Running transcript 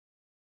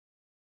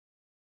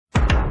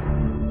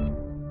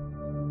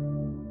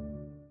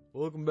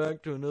Welcome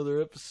back to another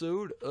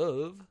episode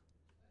of...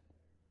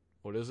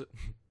 What is it?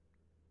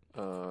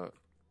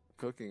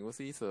 Cooking with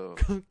Etho.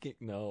 Cooking...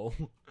 No.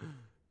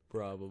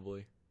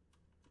 Probably.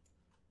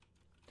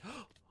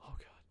 Oh god.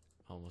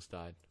 I almost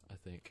died, I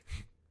think.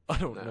 I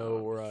don't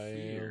know where I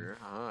am.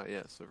 Ah,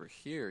 yes, over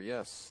here,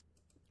 yes.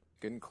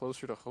 Getting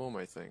closer to home,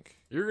 I think.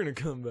 You're gonna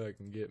come back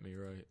and get me,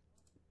 right?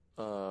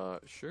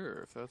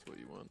 Sure, if that's what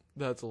you want.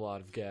 That's a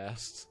lot of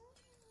gas.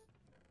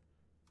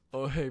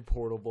 Oh, hey,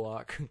 portal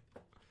block.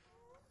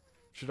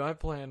 Should I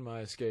plan my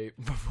escape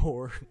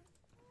before?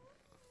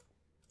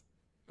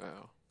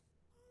 Oh.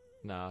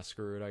 Nah,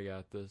 screw it, I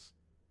got this.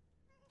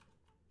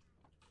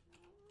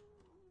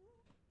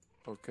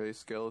 Okay,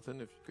 skeleton,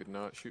 if you could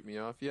not shoot me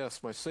off.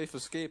 Yes, my safe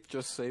escape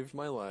just saved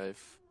my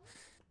life.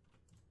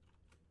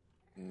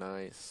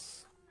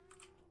 Nice.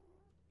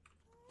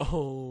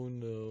 Oh,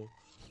 no.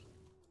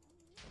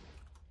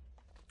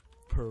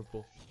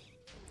 Purple.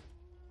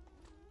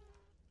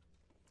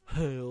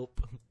 Help.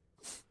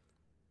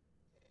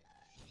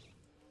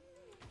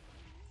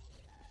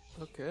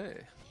 Okay.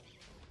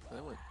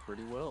 That went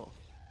pretty well.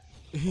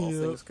 All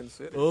things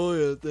considered. Oh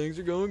yeah, things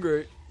are going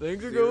great.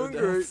 Things are going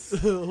great.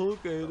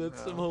 Okay,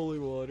 that's some holy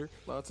water.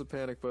 Lots of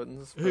panic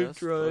buttons. Who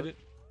tried it?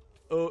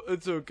 Oh,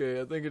 it's okay.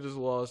 I think I just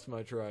lost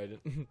my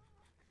trident.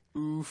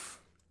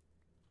 Oof.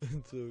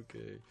 It's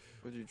okay.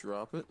 Would you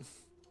drop it?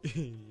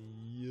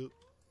 Yep.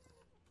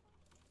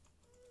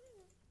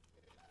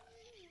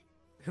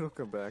 It'll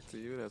come back to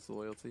you. That's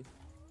loyalty.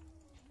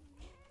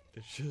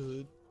 It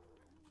should.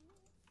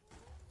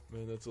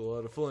 Man, that's a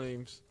lot of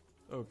flames.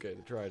 Okay,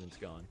 the trident's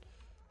gone.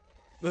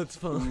 That's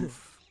fine.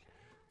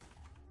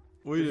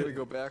 We didn't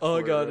go back. Oh,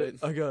 for I got it, it.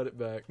 right? I got it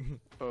back.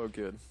 Oh,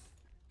 good.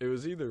 It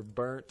was either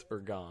burnt or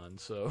gone,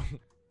 so.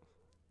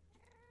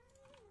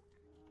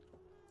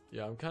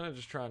 Yeah, I'm kind of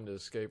just trying to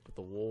escape with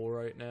the wool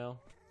right now.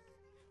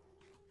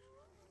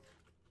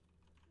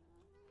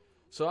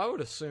 So I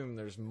would assume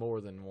there's more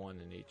than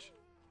one in each.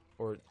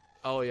 Or,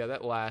 oh yeah,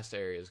 that last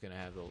area is going to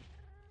have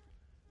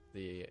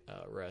the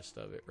rest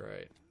of it,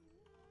 right?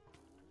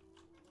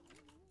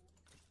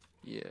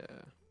 Yeah.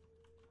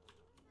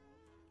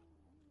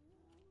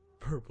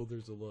 Purple,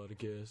 there's a lot of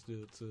gas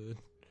outside.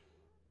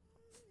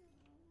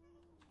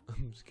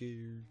 I'm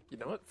scared. You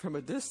know what? From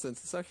a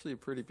distance, it's actually a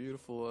pretty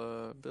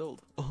beautiful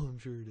build. Oh, I'm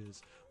sure it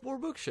is. More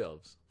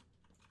bookshelves.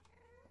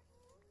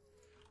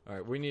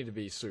 Alright, we need to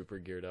be super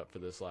geared up for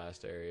this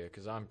last area,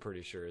 because I'm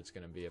pretty sure it's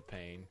going to be a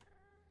pain.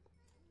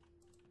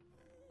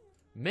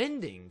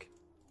 Mending!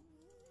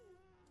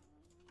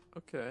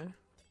 Okay.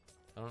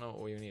 I don't know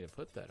what we need to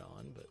put that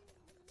on, but...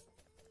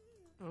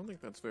 I don't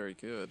think that's very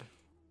good.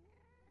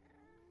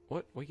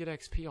 What? We get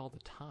XP all the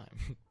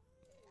time.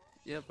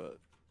 Yeah, but...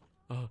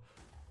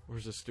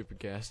 Where's this stupid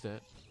ghast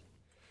at?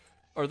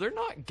 Are there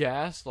not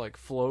ghast, like,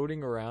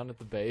 floating around at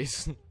the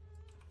base?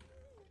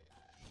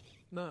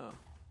 No.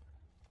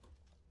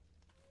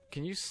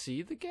 Can you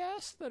see the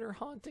ghast that are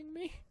haunting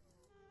me?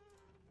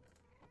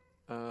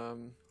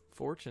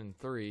 Fortune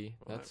 3.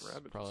 Well, That's that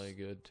rabbit probably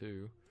good,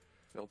 too.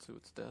 fell to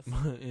its death.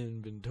 My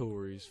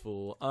inventory's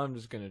full. I'm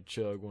just gonna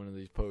chug one of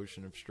these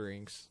potion of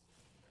strengths.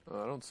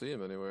 I don't see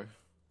him anywhere.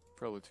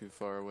 Probably too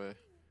far away.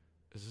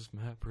 Is this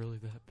map really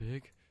that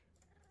big?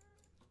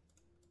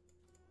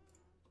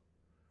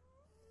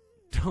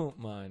 Don't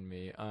mind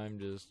me. I'm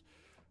just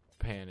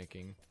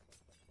panicking.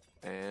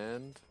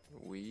 And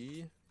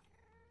we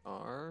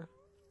are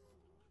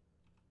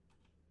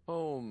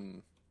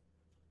home.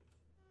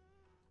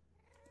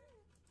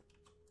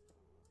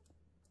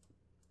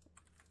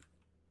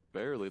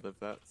 Barely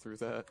lived that through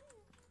that.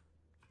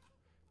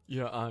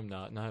 Yeah, I'm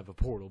not, and I have a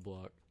portal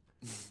block.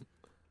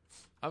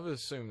 I would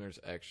assume there's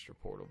extra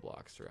portal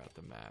blocks throughout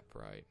the map,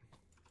 right?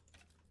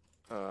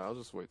 I'll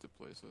just wait to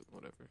place it,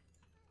 whatever.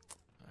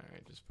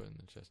 Alright, just put in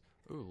the chest.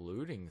 Ooh,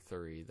 looting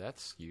 3.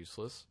 That's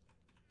useless.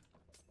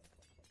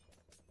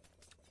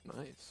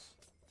 Nice.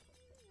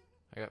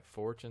 I got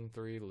fortune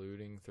 3,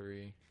 looting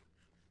 3.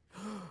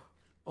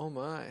 Oh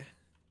my.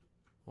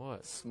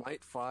 What?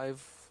 Smite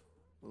 5,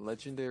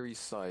 legendary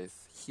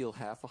scythe, heal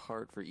half a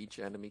heart for each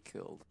enemy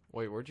killed.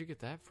 Wait, where'd you get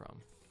that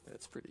from?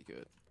 That's pretty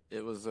good.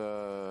 It was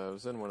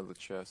in one of the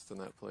chests in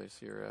that place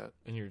you're at.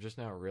 And you're just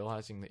now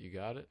realizing that you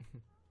got it?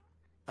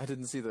 I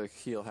didn't see the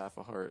heal half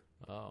a heart.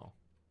 Oh.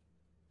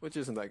 Which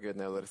isn't that good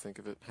now that I think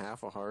of it.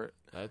 Half a heart.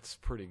 That's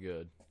pretty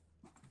good.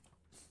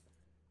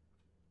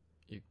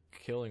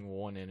 Killing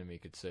one enemy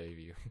could save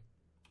you.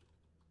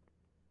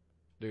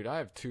 Dude, I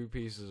have 2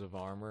 pieces of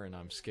armor and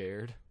I'm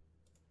scared.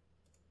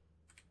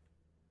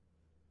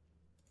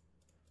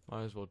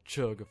 Might as well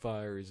chug a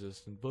fire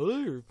resistant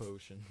fire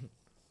potion.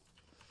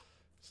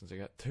 Since I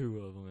got 2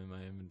 of them in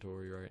my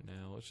inventory right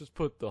now. Let's just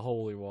put the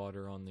holy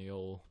water on the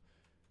old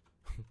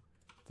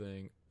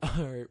thing.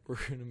 Alright, we're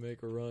gonna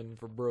make a run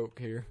for broke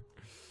here.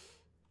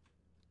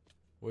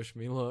 Wish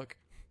me luck.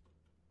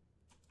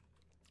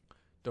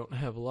 Don't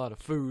have a lot of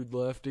food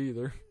left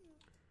either.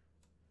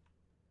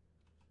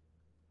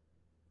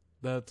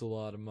 That's a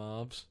lot of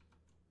mobs.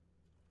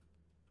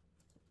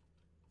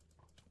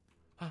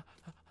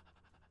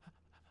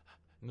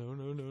 No,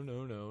 no, no,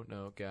 no, no,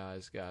 no,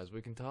 guys,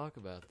 we can talk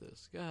about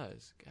this.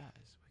 Guys, we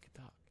can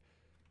talk.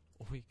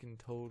 We can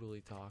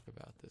totally talk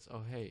about this.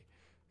 Oh, hey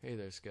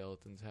there,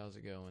 skeletons. How's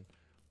it going?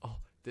 Oh,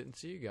 didn't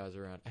see you guys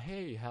around.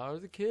 Hey, how are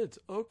the kids?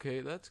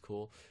 Okay, that's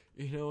cool.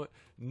 You know what?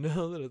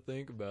 Now that I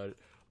think about it,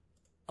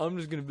 I'm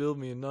just gonna build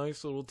me a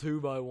nice little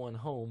 2x1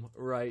 home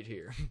right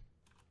here.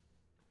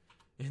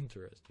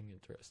 Interesting.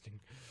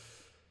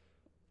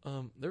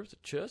 There was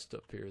a chest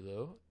up here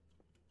though,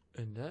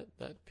 and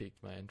that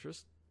piqued my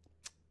interest.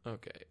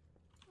 Okay.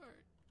 Alright.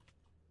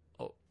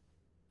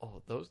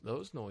 Oh,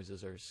 those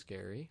noises are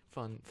scary.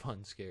 Fun,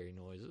 scary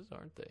noises,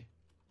 aren't they?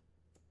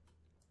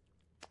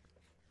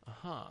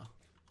 Aha.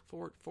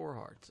 4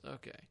 hearts.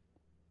 Okay.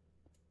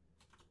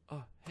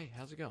 Oh, hey,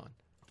 how's it going?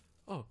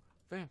 Oh,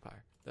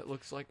 vampire. That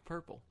looks like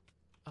purple.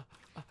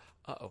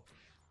 Uh-oh.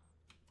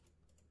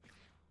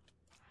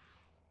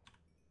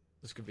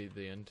 This could be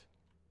the end.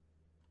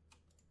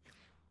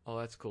 Oh,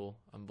 that's cool.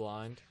 I'm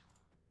blind.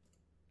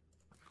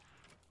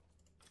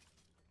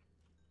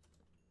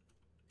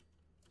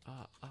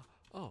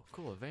 Oh,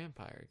 cool, a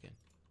vampire again.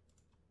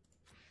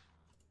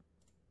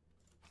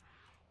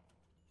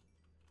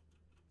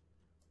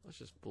 Let's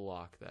just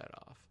block that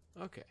off.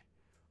 Okay.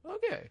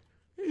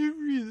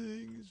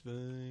 Everything's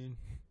fine.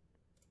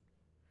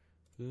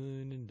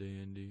 Fine and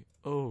dandy.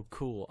 Oh,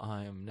 cool.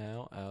 I am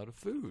now out of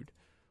food.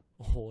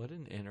 What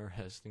an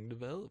interesting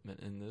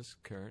development in this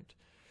current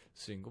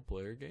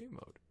single-player game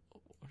mode.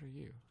 What are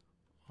you?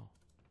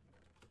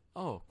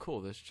 Oh,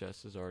 cool. This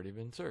chest has already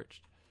been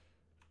searched.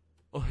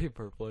 Oh, hey,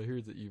 Purple. I hear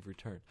that you've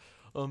returned.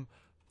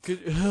 Could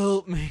you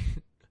help me?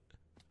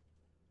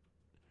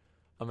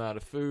 I'm out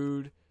of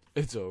food.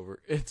 It's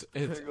over. It's.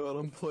 Hang on,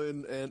 I'm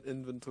playing an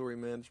inventory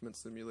management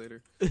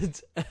simulator.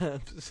 It's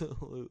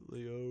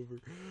absolutely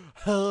over.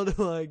 How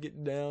do I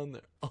get down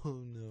there? Oh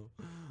no.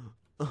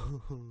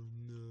 Oh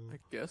no. I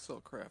guess I'll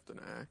craft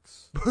an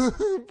axe.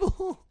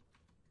 Purple.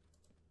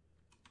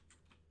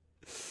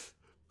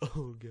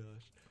 Oh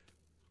gosh.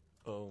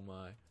 Oh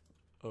my.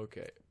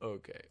 Okay.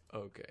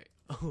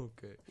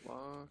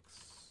 Blocks.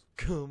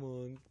 Come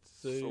on,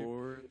 save.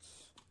 Swords.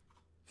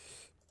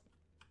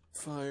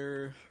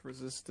 Fire,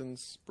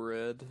 resistance,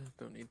 bread.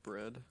 Don't need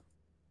bread.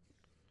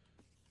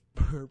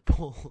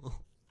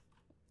 Purple.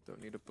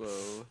 Don't need a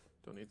bow.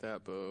 Don't need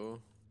that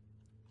bow.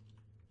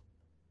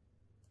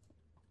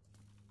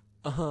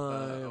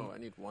 I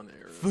need 1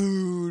 arrow.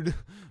 Food.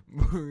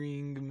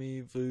 Bring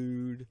me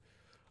food.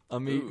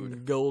 I'm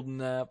eating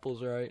golden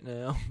apples right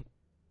now.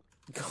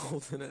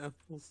 Golden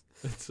apples?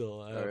 That's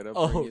all I have. Alright,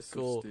 I'll bring you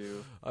some cool.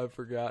 stew. I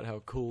forgot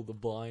how cool the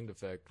blind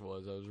effect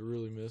was. I was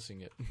really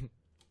missing it.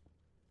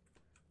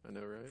 I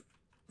know, right?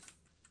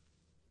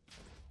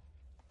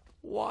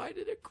 Why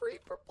did a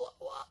creeper blow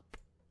up?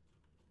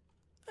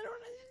 I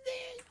don't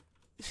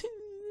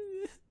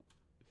understand.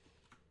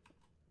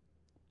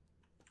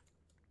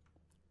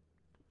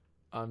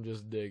 I'm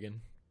just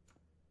digging.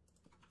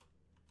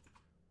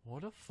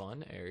 What a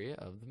fun area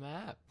of the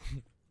map.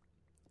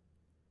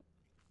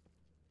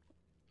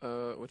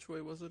 Which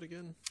way was it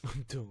again?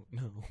 I don't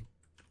know.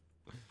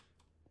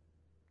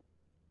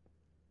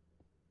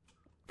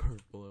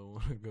 Purple, I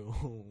want to go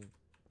home.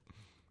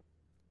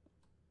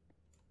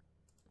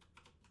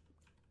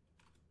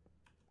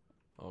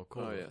 Oh,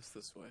 cool. Oh, yes,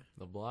 this way.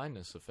 The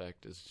blindness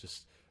effect is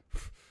just a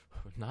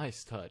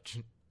nice touch.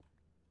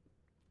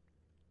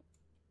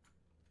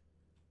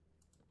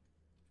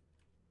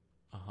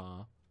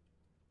 Uh-huh.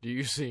 Do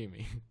you see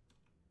me?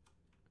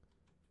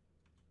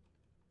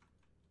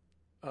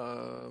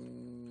 I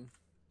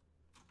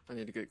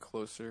need to get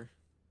closer.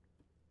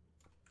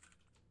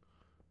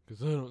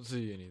 Because I don't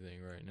see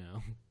anything right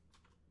now.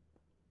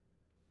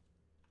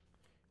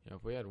 You know,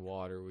 if we had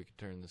water, we could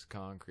turn this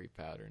concrete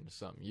powder into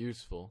something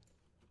useful.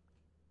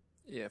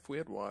 Yeah, if we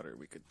had water,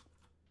 we could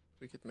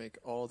make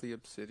all the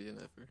obsidian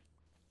ever.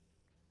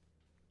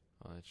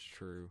 Oh, that's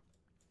true.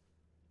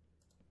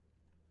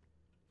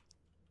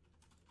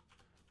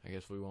 I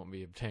guess we won't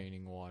be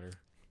obtaining water.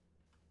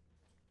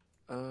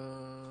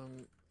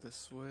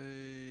 This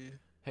way.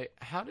 Hey,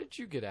 how did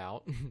you get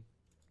out?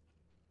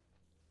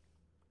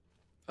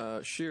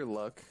 Sheer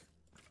luck.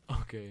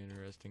 Okay,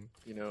 interesting.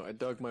 You know, I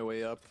dug my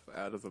way up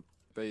out of the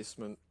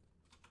basement,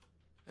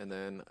 and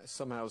then I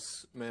somehow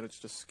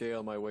managed to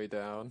scale my way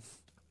down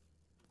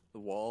the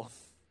wall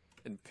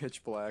in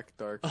pitch black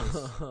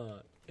darkness.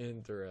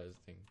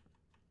 Interesting.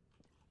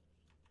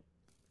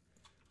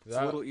 It's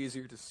a little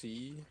easier to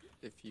see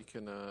if you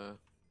can,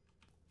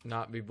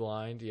 not be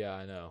blind? Yeah,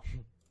 I know.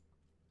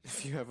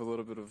 if you have a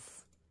little bit of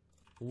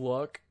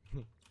luck.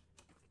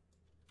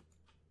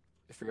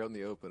 If you're out in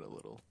the open a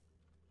little.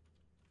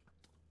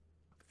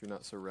 If you're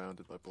not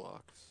surrounded by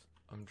blocks.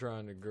 I'm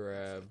trying to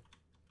grab.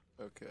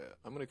 Okay,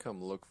 I'm gonna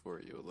come look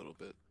for you a little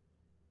bit.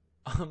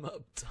 I'm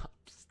up top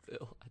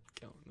still. I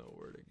don't know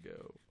where to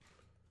go.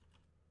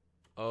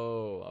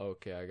 Oh,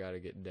 okay, I gotta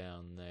get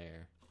down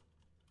there.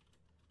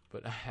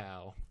 But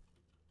how?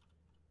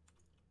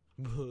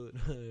 But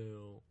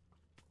how?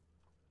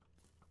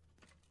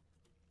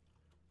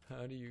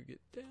 How do you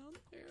get down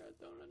there? I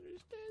don't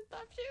understand.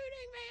 Stop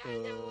shooting me! I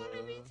don't want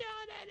to be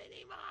shot at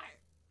anymore!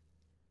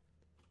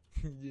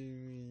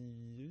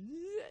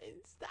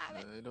 Stop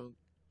it. I don't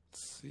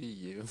see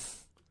you.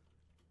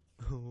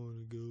 I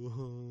wanna go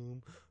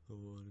home. I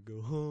wanna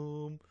go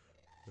home.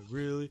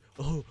 Really?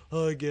 Oh,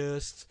 hi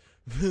guests.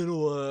 Been a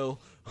while.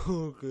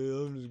 Okay,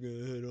 I'm just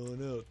gonna head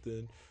on out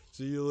then.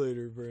 See you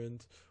later,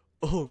 friends.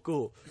 Oh,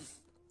 cool.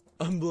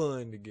 I'm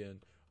blind again.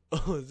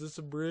 Oh, is this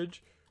a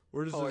bridge?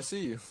 Where does I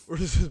see you. Where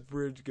does this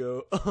bridge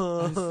go?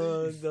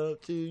 Oh, see.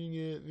 stop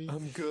shooting at me.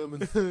 I'm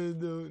coming. I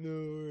don't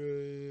know where I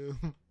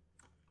am.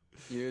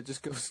 Yeah,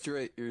 just go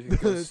straight. You go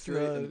That's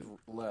straight not- and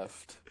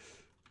left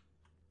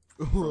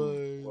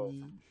Why?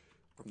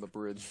 from the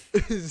bridge.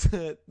 Is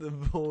that the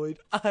void?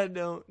 I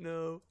don't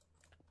know.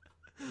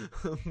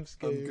 I'm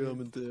scared. I'm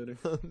coming, Daddy.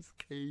 I'm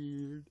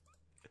scared.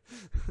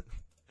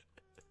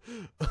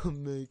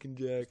 I'm making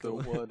Jack.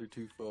 Don't wander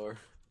too far.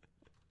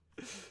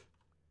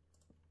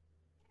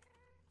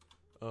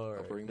 I'll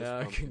Alright, bring this now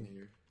I pumpkin can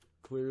here.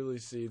 clearly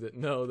see that.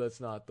 No, that's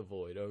not the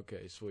void.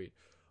 Okay, sweet.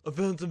 I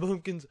found some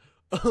pumpkins.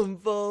 I'm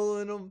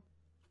following them.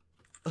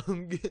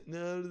 I'm getting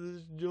out of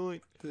this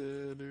joint.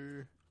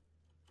 Tanner.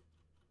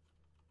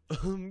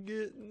 I'm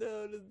getting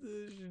out of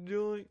this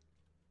joint.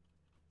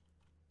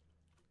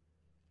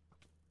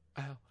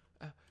 Ow,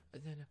 ow.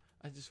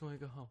 I just want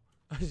to go home.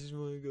 I just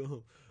want to go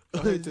home. I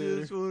Alright, Tanner.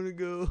 just want to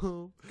go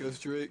home. Go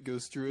straight, go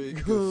straight,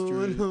 go Going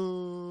straight.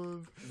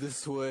 home.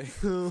 This way.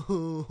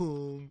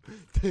 Home.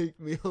 Take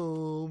me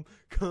home.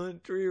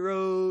 Country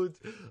roads.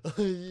 I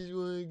just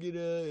want to get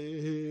out of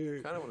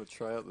here. Kinda wanna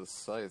try out this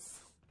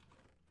scythe.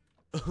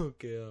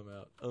 Okay, I'm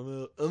out.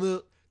 I'm out. I'm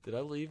out. Did I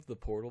leave the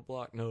portal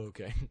block? No,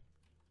 okay.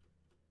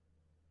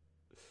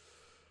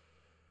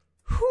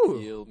 Whew.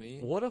 Heal me.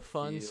 What a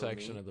fun Heal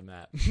section me. of the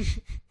map.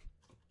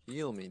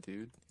 Heal me,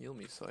 dude. Heal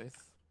me,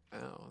 scythe.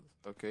 Ow.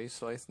 Okay,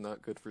 scythe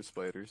not good for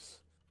spiders.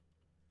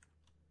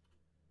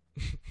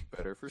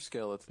 Better for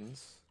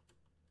skeletons.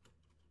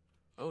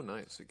 Oh,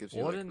 nice. It gives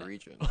you What like an-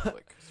 regen.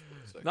 Like,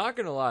 split second. Not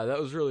gonna lie, that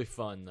was really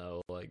fun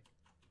though. Like,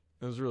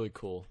 it was really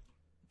cool.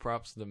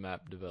 Props to the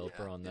map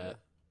developer on that.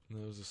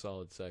 That was a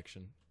solid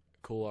section.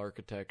 Cool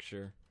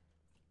architecture.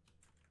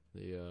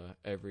 The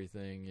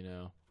everything, you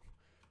know.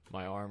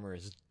 My armor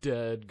is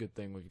dead. Good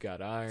thing we've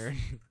got iron.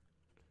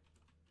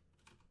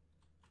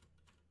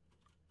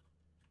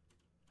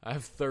 I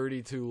have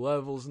 32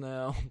 levels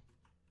now.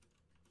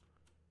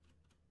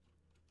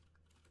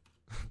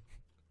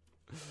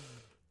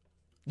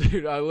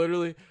 Dude,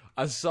 I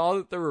saw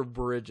that there were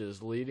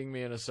bridges leading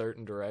me in a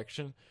certain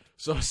direction,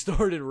 so I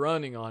started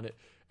running on it,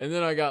 and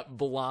then I got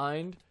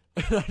blind,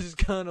 and I just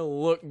kind of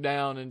looked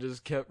down and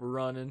just kept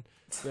running.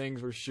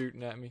 Things were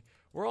shooting at me.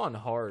 We're on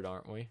hard,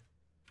 aren't we?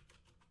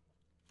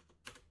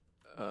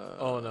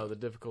 Oh no, the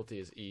difficulty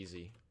is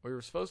easy. We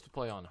were supposed to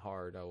play on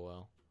hard, oh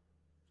well.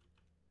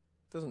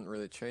 Doesn't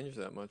really change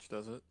that much,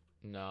 does it?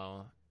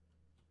 No.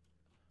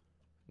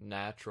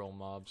 Natural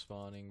mob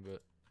spawning,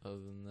 but other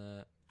than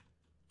that.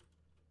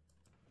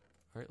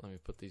 Alright, let me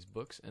put these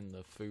books in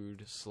the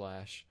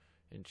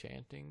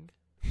food/enchanting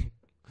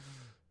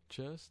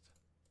chest.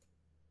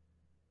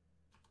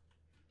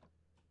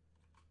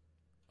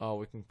 Oh,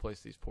 we can place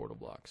these portal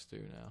blocks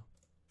too now.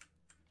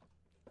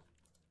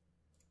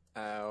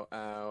 Ow,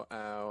 ow,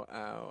 ow,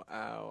 ow,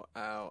 ow,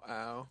 ow,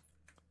 ow.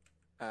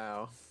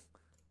 Ow.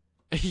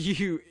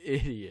 You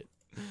idiot.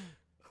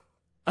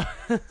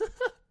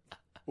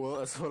 Well,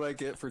 that's what I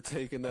get for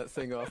taking that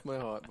thing off my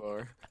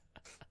hotbar.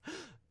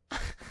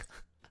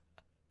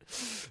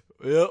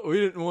 Well, we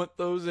didn't want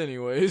those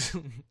anyways.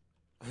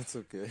 That's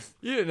okay.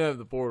 You didn't have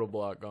the portal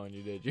block on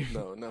you, did you?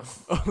 No, no.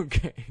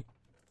 Okay.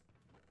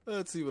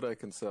 Let's see what I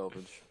can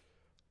salvage.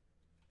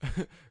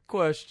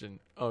 Question.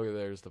 Oh,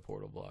 there's the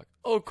portal block.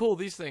 Oh, cool.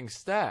 These things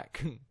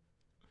stack.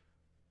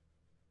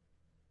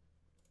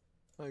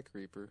 Hi,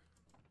 Creeper.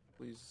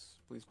 Please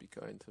be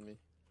kind to me.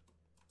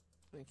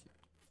 Thank you.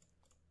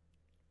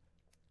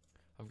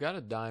 I've got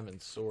a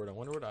diamond sword. I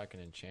wonder what I can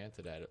enchant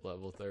it at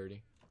level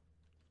 30.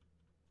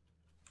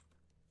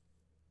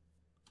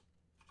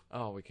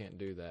 Oh, we can't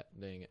do that.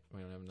 Dang it.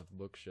 We don't have enough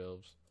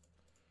bookshelves.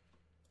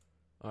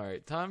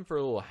 Alright, time for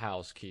a little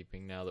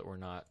housekeeping now that we're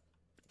not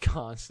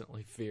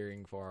constantly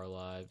fearing for our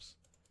lives.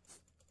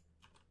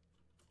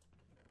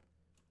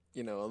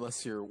 You know,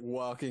 unless you're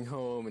walking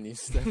home and you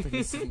step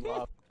into some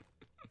lava.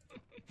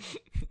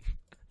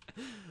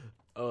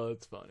 Oh,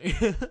 that's funny.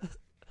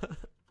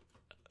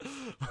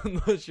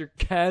 Unless you're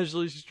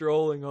casually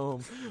strolling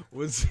home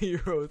with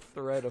zero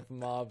threat of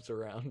mobs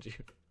around you.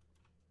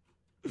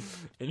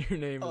 And your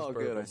name is Oh,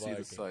 Purple good. I see Viking.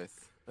 the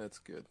scythe. That's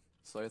good.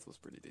 Scythe was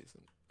pretty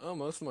decent. Oh,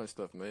 most of my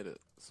stuff made it.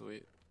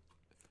 Sweet.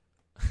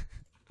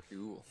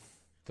 Cool.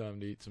 Time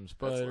to eat some That's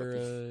spider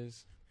lucky.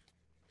 eyes.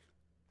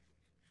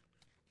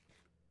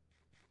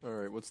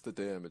 Alright, what's the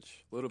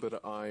damage? A little bit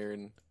of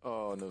iron.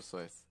 Oh, no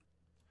scythe.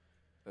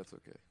 That's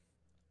okay.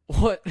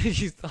 What?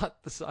 You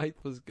thought the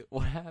scythe was good?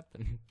 What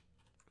happened?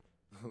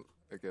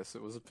 I guess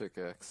it was a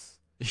pickaxe.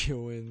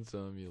 You win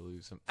some, you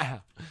lose some.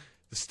 Ah!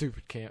 The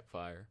stupid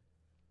campfire.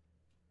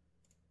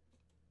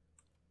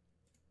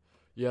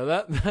 Yeah,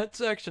 that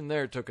section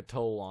there took a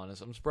toll on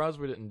us. I'm surprised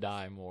we didn't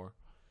die more.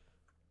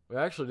 We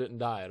actually didn't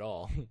die at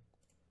all.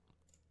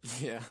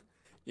 Yeah,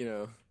 you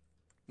know,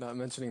 not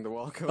mentioning the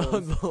walk On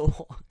home. the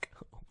walk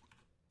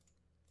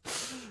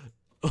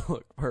home.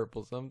 Look,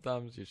 Purple,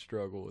 sometimes you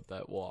struggle with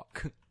that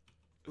walk.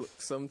 Look,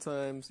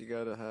 sometimes you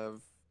gotta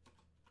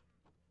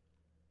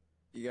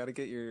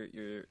get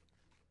your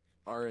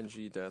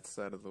RNG deaths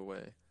out of the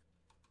way.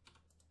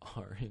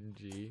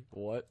 RNG?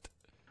 What?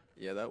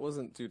 Yeah, that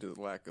wasn't due to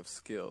lack of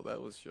skill.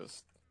 That was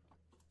just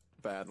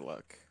bad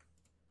luck.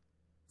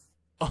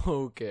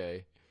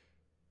 Okay.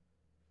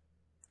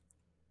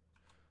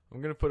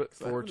 I'm gonna put it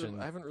 'Cause fortune.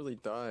 I haven't really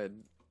died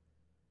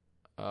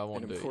I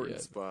won't in do it important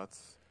yet.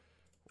 spots.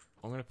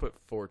 I'm gonna put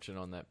fortune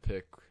on that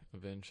pick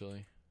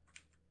eventually.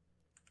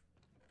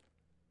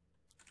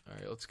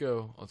 Alright, let's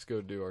go. Let's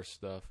go do our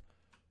stuff.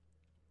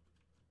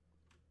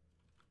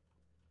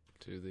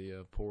 To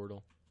the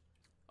portal.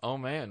 Oh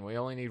man, we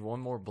only need one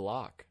more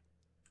block.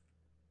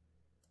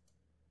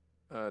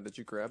 Did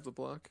you grab the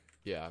block?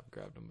 Yeah, I've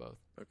grabbed them both.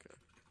 Okay.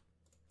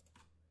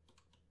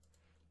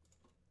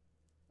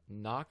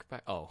 Knock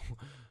back. Oh,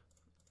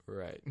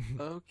 right.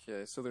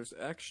 Okay, so there's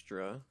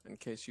extra in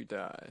case you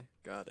die.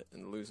 Got it,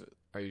 and lose it.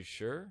 Are you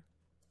sure?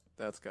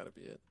 That's gotta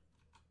be it.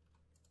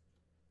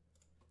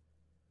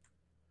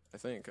 I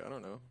think. I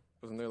don't know.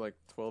 Wasn't there like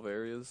 12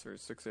 areas or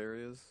 6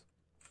 areas?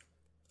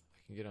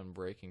 I can get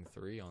Unbreaking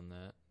 3 on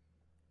that.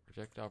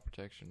 Projectile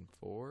Protection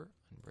 4.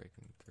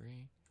 Unbreaking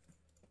 3.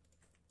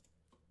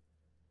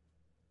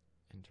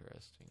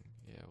 Interesting.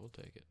 Yeah, we'll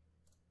take it.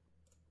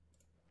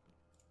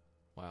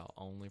 Wow,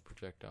 only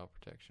Projectile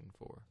Protection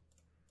 4.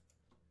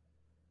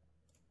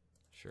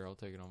 Sure, I'll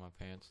take it on my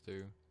pants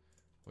too.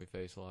 We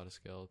face a lot of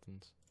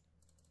skeletons.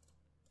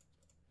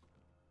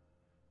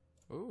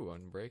 Ooh,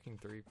 Unbreaking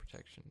 3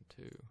 Protection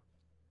 2.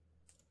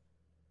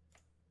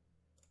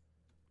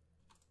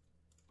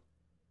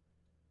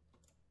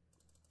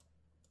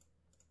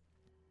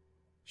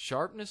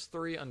 Sharpness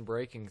 3,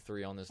 Unbreaking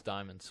 3 on this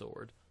diamond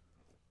sword.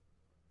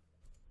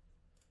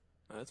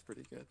 That's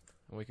pretty good.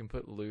 And we can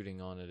put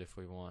looting on it if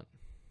we want.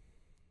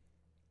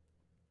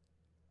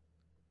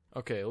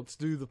 Okay, let's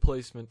do the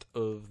placement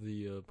of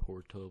the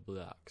portal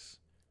blocks.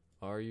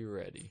 Are you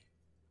ready?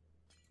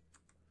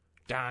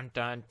 Dun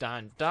dun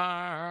dun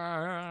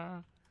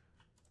dun.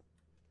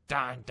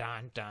 Dun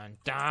dun dun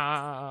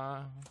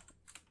dun.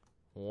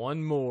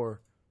 One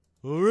more.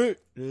 Alright,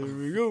 there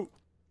we go.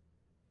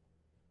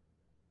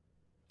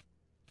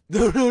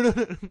 No, no, no,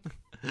 no.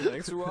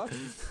 Thanks for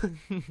watching.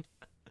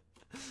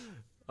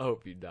 I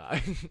hope you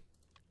die.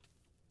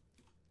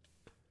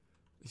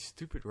 These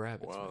stupid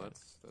rabbits. Wow, man.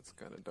 that's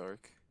kind of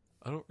dark.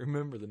 I don't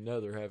remember the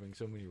Nether having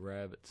so many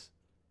rabbits.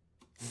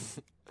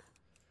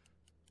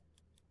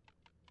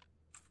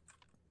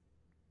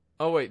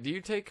 Oh wait, do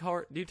you take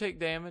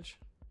damage?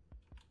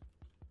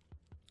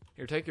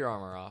 Here, take your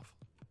armor off.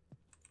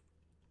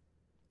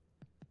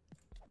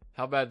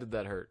 How bad did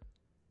that hurt?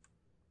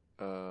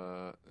 It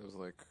was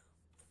like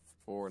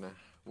 4.5.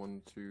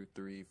 1, 2,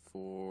 3,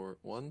 4.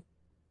 1.5.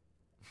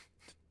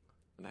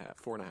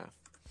 4.5.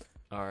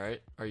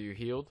 Alright, are you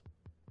healed?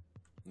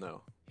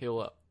 No. Heal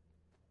up.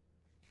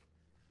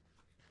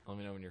 Let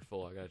me know when you're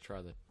full. I gotta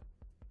try the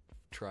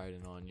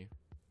trident on you.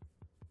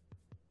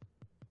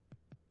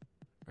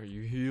 Are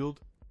you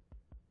healed?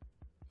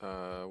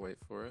 Wait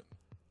for it.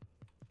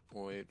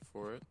 Wait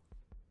for it.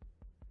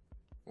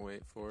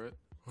 Wait for it.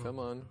 Come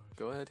Oh my on. gosh.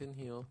 Go ahead and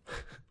heal.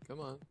 Come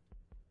on.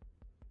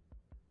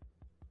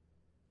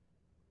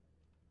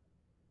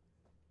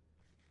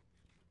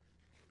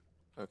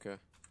 Okay.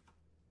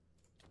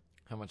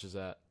 How much is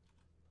that?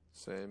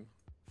 Same.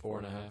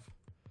 4.5.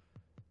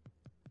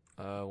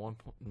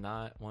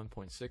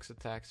 1.6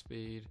 attack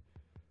speed.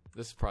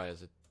 This probably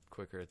has a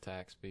quicker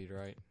attack speed,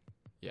 right?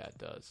 Yeah, it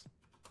does.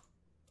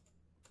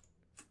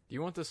 Do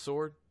you want this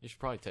sword? You should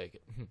probably take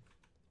it.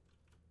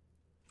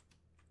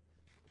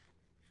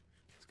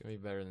 It's gonna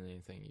be better than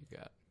anything you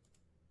got.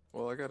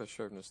 Well, I got a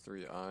sharpness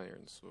 3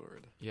 iron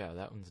sword. Yeah,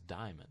 that one's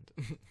diamond.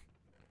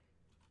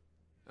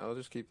 I'll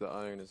just keep the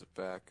iron as a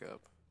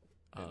backup.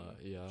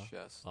 Yeah,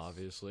 Chests.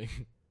 obviously.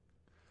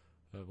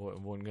 I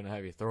wasn't gonna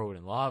have you throw it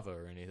in lava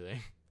or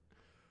anything.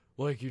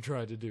 Like you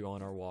tried to do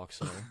on our walks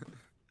home.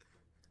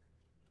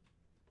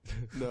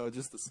 No,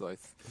 just the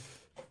scythe.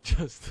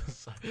 Just the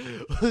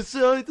scythe. The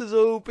scythe is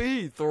OP.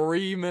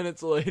 3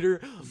 minutes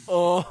later.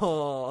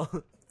 Oh.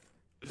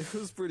 It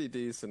was pretty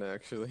decent,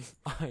 actually.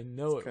 I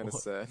know it Kind of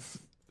was. sad.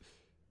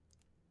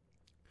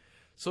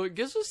 So it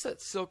gives us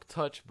that Silk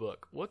Touch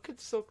book. What could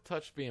Silk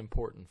Touch be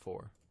important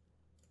for?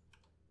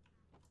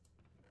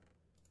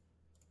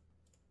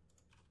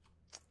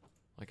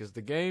 Like, is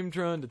the game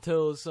trying to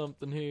tell us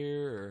something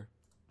here, or?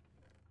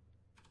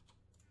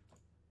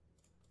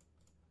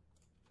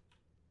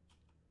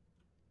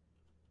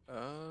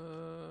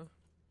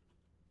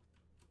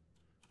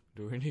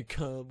 Do we need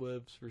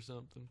cobwebs for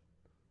something?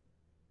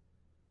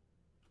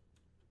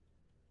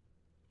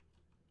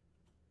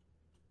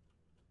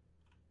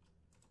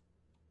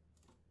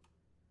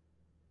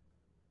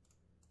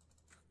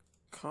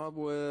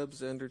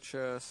 Cobwebs, ender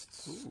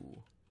chests,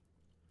 Ooh.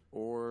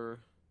 ore.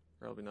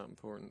 Probably not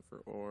important for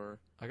ore.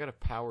 I got a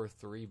power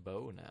 3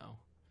 bow now.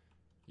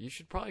 You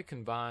should probably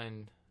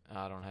combine...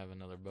 I don't have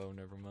another bow,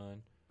 never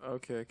mind.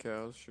 Okay,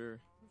 cows, sure.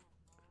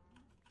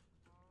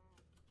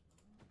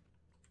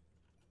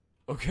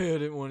 Okay, I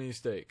didn't want any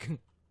steak.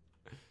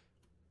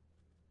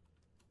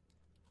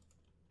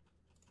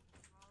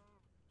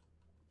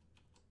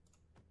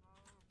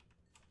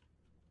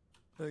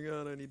 Hang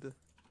on, I need to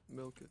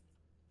milk it.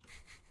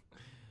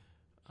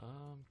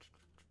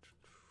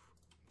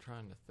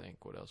 Trying to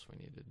think what else we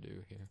need to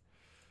do here.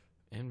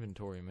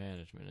 Inventory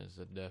management is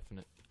a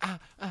definite...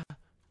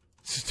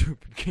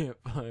 Stupid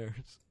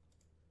campfires.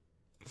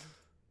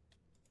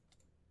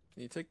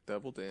 Can you take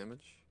double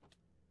damage?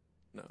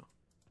 No.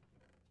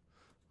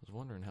 I was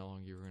wondering how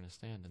long you were going to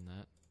stand in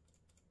that.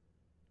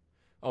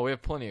 Oh, we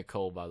have plenty of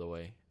coal, by the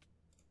way.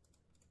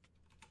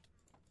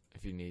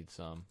 If you need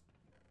some.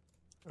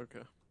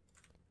 Okay.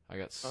 I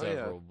got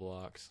several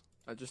blocks.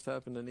 I just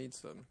happen to need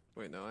some.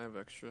 Wait, no, I have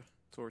extra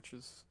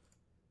torches.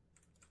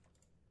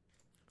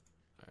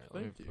 Alright,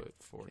 let me Thank you, put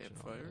fortune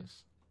campfire. on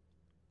this.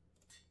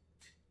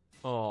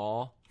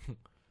 Aw.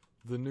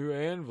 The new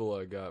anvil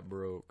I got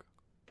broke.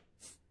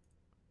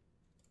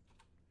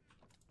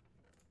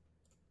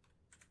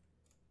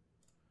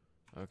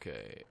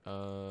 Okay,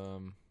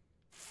 so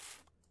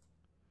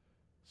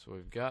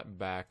we've got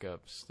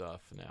backup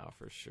stuff now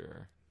for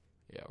sure.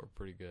 Yeah, we're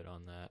pretty good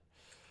on that.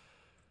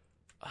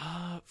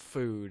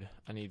 Food.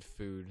 I need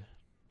food.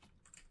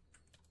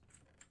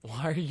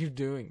 Why are you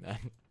doing that?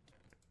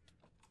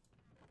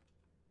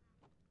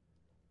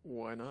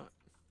 Why not?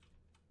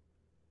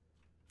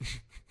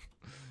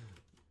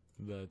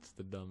 That's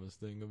the dumbest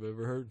thing I've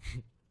ever heard.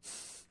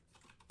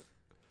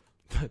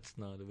 That's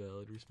not a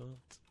valid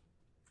response.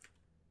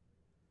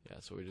 Yeah,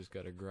 so we just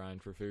gotta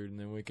grind for food and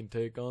then we can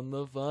take on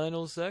the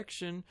final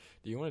section.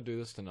 Do you want to do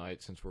this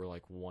tonight since we're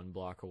like 1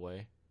 block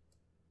away?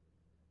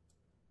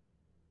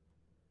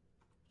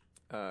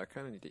 I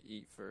kind of need to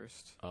eat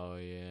first. Oh,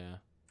 yeah.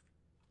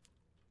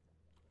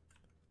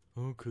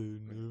 Okay,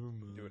 never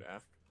mind. Do it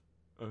after.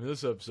 I mean,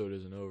 this episode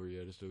isn't over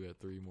yet. I still got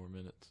 3 more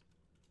minutes.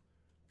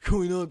 Can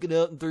we knock it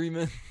out in 3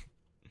 minutes?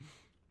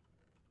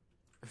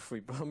 If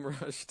we bum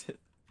rushed it.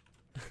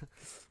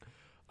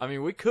 I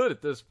mean, we could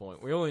at this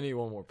point. We only need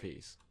 1 more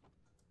piece.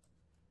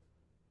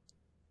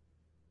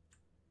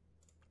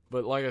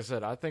 But like I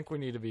said, I think we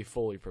need to be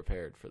fully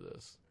prepared for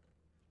this.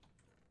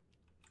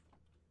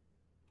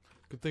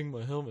 Good thing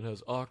my helmet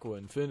has Aqua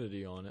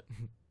Infinity on it.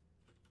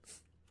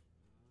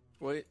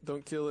 Wait,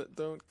 don't kill it.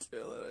 Don't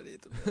kill it. I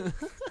need to milk.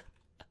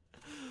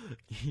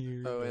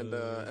 Oh, and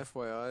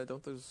FYI,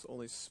 don't those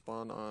only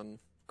spawn on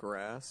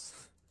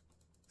grass?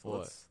 So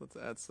What? Let's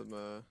add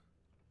some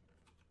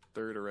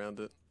dirt around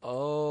it.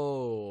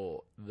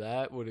 Oh,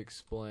 that would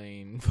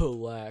explain the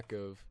lack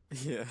of...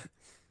 Yeah.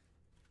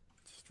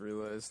 Just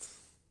realized.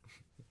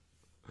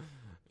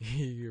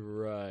 You're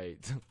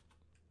right.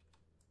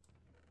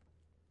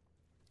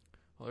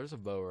 Well, there's a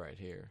bow right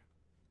here.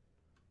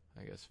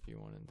 I guess if you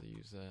wanted to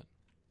use that.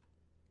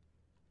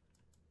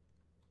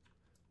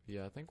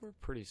 Yeah, I think we're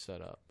pretty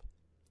set up.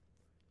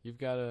 You've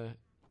got a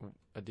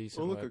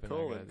decent look, a weapon.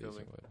 coal I got a decent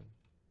incoming. weapon.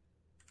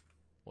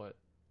 What?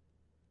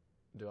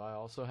 Do I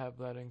also have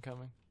that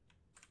incoming?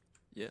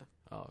 Yeah.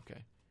 Oh,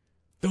 okay.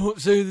 Don't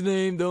say the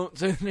name. Don't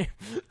say the name.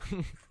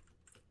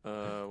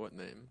 What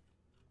name?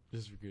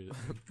 Just forget it.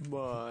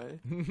 My.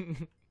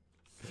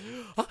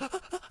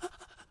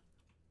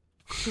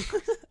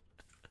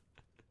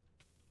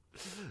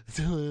 It's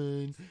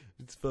fine.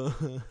 It's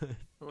fine.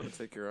 I want to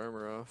take your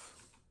armor off.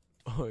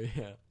 Oh,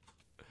 yeah.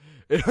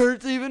 It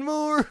hurts even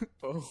more.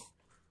 Oh.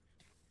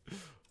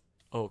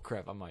 Oh,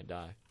 crap. I might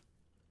die.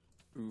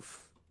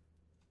 Oof.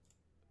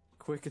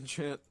 Quick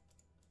enchant.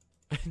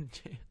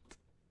 Enchant.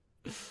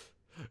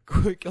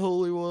 Quick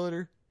holy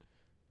water.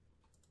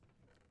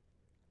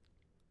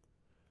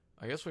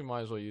 I guess we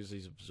might as well use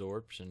these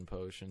absorption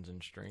potions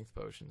and strength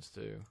potions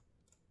too.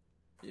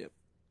 Yep.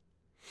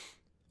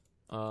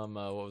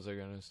 What was I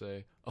gonna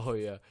say? Oh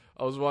yeah,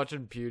 I was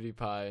watching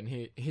PewDiePie and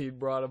he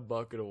brought a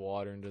bucket of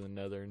water into the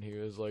nether and he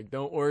was like,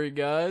 "Don't worry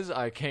guys,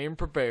 I came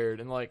prepared."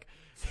 And like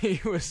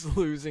he was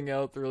losing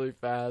health really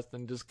fast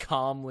and just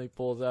calmly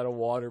pulls out a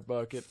water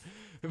bucket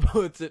and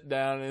puts it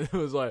down and it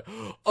was like,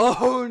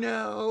 "Oh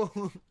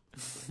no!"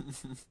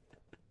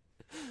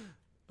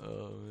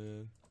 Oh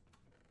man.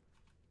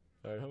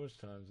 Alright, how much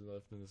time is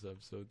left in this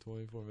episode?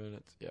 24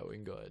 minutes? Yeah, we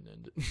can go ahead and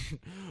end it.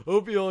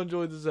 Hope you all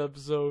enjoyed this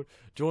episode.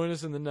 Join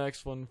us in the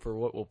next one for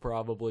what will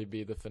probably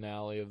be the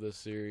finale of this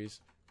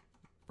series.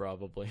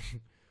 Probably.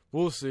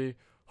 We'll see.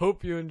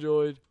 Hope you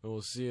enjoyed, and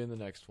we'll see you in the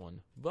next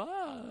one.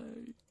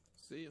 Bye!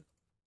 See ya.